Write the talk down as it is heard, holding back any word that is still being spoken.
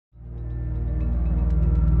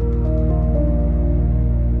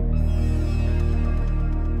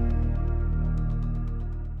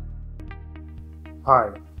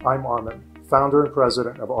Hi, I'm Armin, founder and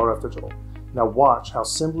president of RF Digital. Now watch how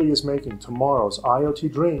Simblee is making tomorrow's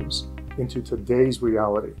IoT dreams into today's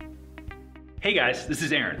reality. Hey guys, this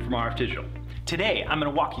is Aaron from RF Digital. Today I'm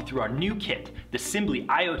going to walk you through our new kit, the Simblee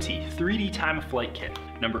IoT 3D Time-of-Flight Kit,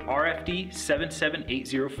 number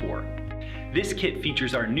RFD77804. This kit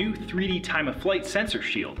features our new 3D Time-of-Flight sensor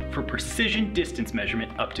shield for precision distance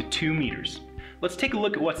measurement up to 2 meters. Let's take a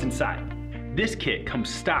look at what's inside. This kit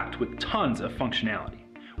comes stocked with tons of functionality.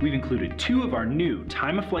 We've included 2 of our new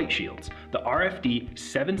time-of-flight shields, the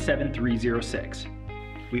RFD77306.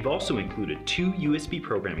 We've also included 2 USB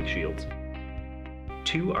programming shields,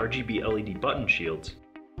 2 RGB LED button shields,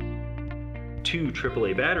 2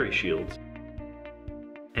 AAA battery shields,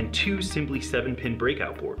 and 2 Simblee 7-pin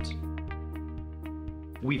breakout boards.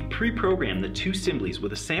 We've pre-programmed the 2 Simblees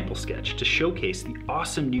with a sample sketch to showcase the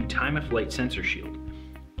awesome new time-of-flight sensor shield.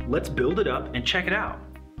 Let's build it up and check it out.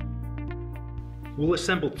 We'll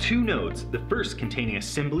assemble 2 nodes, the first containing a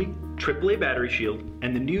Simblee AAA battery shield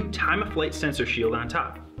and the new time-of-flight sensor shield on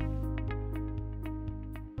top.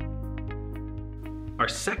 Our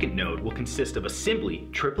second node will consist of a Simblee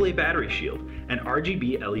AAA battery shield and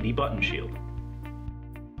RGB LED button shield.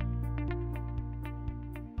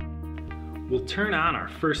 We'll turn on our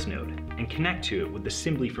first node and connect to it with the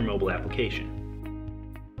Simblee for Mobile application.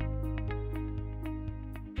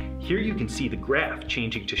 Here you can see the graph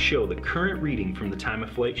changing to show the current reading from the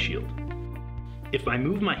time-of-flight shield. If I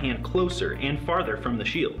move my hand closer and farther from the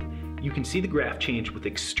shield, you can see the graph change with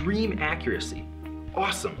extreme accuracy.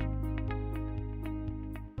 Awesome!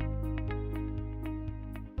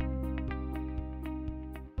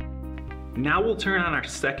 Now we'll turn on our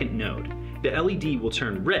second node. The LED will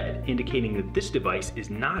turn red, indicating that this device is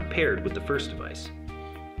not paired with the first device.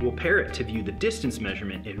 We'll pair it to view the distance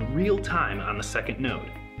measurement in real time on the second node.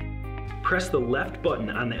 Press the left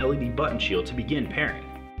button on the LED button shield to begin pairing.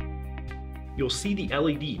 You'll see the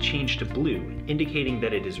LED change to blue, indicating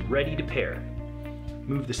that it is ready to pair.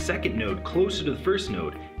 Move the second node closer to the first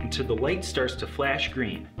node until the light starts to flash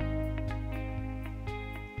green.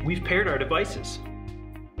 We've paired our devices.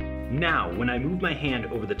 Now, when I move my hand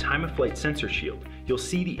over the time-of-flight sensor shield, you'll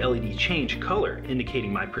see the LED change color,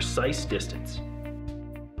 indicating my precise distance.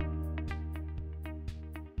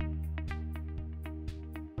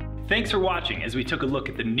 Thanks for watching as we took a look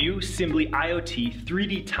at the new Simblee IoT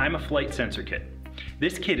 3D Time-of-Flight Sensor Kit.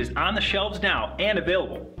 This kit is on the shelves now and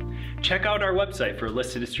available. Check out our website for a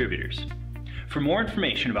list of distributors. For more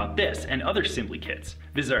information about this and other Simblee kits,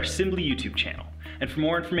 visit our Simblee YouTube channel. And for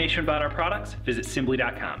more information about our products, visit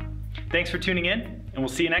Simblee.com. Thanks for tuning in, and we'll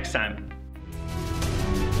see you next time.